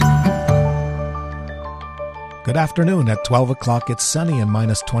Good afternoon. At 12 o'clock, it's sunny and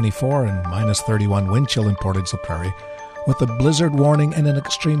minus 24 and minus 31 wind chill in Portage la Prairie, with a blizzard warning and an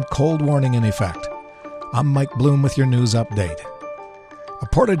extreme cold warning in effect. I'm Mike Bloom with your news update. A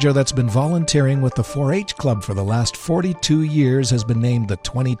Portager that's been volunteering with the 4-H Club for the last 42 years has been named the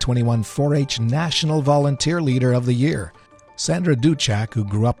 2021 4-H National Volunteer Leader of the Year. Sandra Duchak, who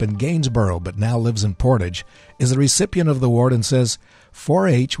grew up in Gainsborough but now lives in Portage, is the recipient of the award and says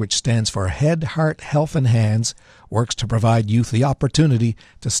 4-H, which stands for Head, Heart, Health and Hands, works to provide youth the opportunity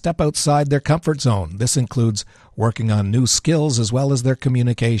to step outside their comfort zone. This includes working on new skills as well as their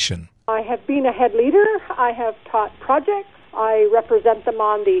communication. I have been a head leader. I have taught projects. I represent them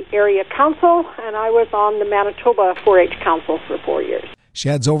on the area council, and I was on the Manitoba 4-H Council for 4 years. She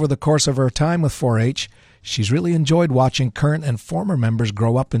adds over the course of her time with 4-H, she's really enjoyed watching current and former members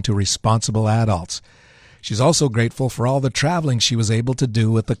grow up into responsible adults. She's also grateful for all the traveling she was able to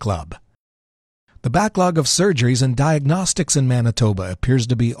do with the club. The backlog of surgeries and diagnostics in Manitoba appears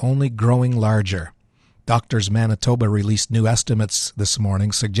to be only growing larger. Doctors Manitoba released new estimates this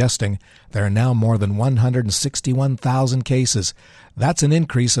morning suggesting there are now more than 161,000 cases. That's an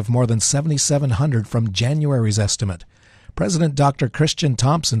increase of more than 7,700 from January's estimate. President Dr. Christian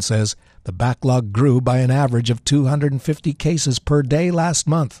Thompson says the backlog grew by an average of 250 cases per day last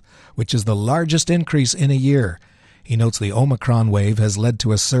month, which is the largest increase in a year. He notes the Omicron wave has led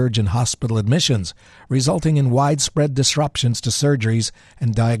to a surge in hospital admissions, resulting in widespread disruptions to surgeries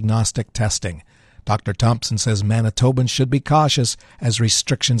and diagnostic testing. Dr. Thompson says Manitobans should be cautious as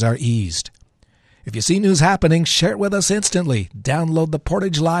restrictions are eased. If you see news happening, share it with us instantly. Download the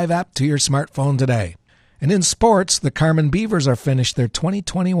Portage Live app to your smartphone today. And in sports, the Carman Beavers are finished their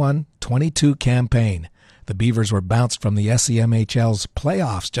 2021-22 campaign. The Beavers were bounced from the SEMHL's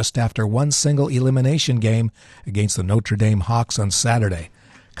playoffs just after one single elimination game against the Notre Dame Hawks on Saturday.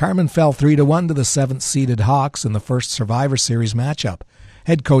 Carman fell 3-1 to the 7th-seeded Hawks in the first Survivor Series matchup.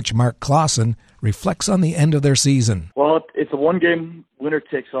 Head coach Mark Clausen reflects on the end of their season. Well, it's a one-game winner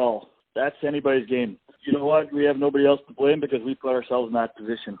takes all. That's anybody's game. You know what? We have nobody else to blame because we put ourselves in that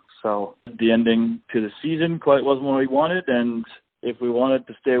position. So the ending to the season quite wasn't what we wanted, and if we wanted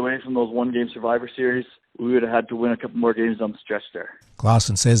to stay away from those one-game Survivor Series, we would have had to win a couple more games on the stretch there.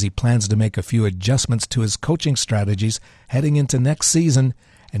 Clausen says he plans to make a few adjustments to his coaching strategies heading into next season,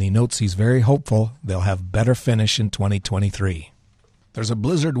 and he notes he's very hopeful they'll have better finish in 2023. There's a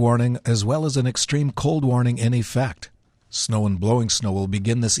blizzard warning as well as an extreme cold warning in effect. Snow and blowing snow will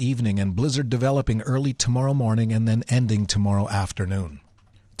begin this evening and blizzard developing early tomorrow morning and then ending tomorrow afternoon.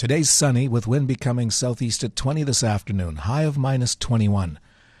 Today's sunny with wind becoming southeast at 20 this afternoon, high of minus 21.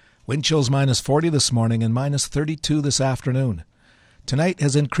 Wind chills minus 40 this morning and minus 32 this afternoon. Tonight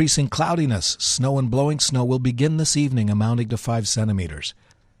has increasing cloudiness. Snow and blowing snow will begin this evening amounting to 5 centimeters.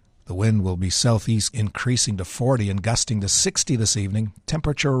 The wind will be southeast increasing to 40 and gusting to 60 this evening,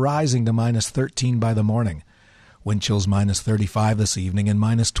 temperature rising to minus 13 by the morning. Wind chills minus 35 this evening and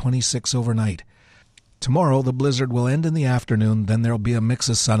minus 26 overnight. Tomorrow the blizzard will end in the afternoon, then there will be a mix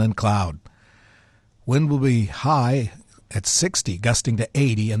of sun and cloud. Wind will be high at 60, gusting to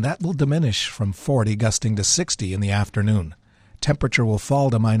 80, and that will diminish from 40, gusting to 60 in the afternoon. Temperature will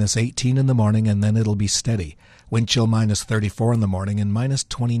fall to minus 18 in the morning, and then it'll be steady. Wind chill minus 34 in the morning and minus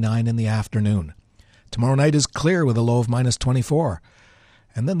 29 in the afternoon. Tomorrow night is clear with a low of minus 24.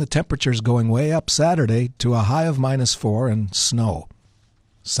 And then the temperature's going way up Saturday to a high of minus 4 and snow.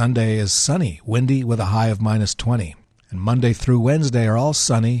 Sunday is sunny, windy with a high of minus 20. And Monday through Wednesday are all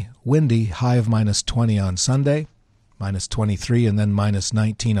sunny, windy, high of minus 20 on Sunday, minus 23 and then minus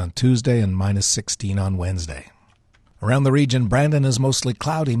 19 on Tuesday and minus 16 on Wednesday. Around the region, Brandon is mostly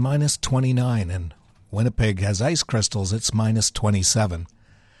cloudy, minus 29, and Winnipeg has ice crystals, it's minus 27.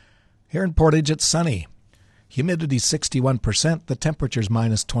 Here in Portage, it's sunny. Humidity 61%, the temperature's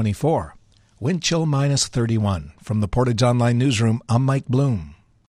minus 24. Wind chill minus 31. From the Portage Online Newsroom, I'm Mike Bloom.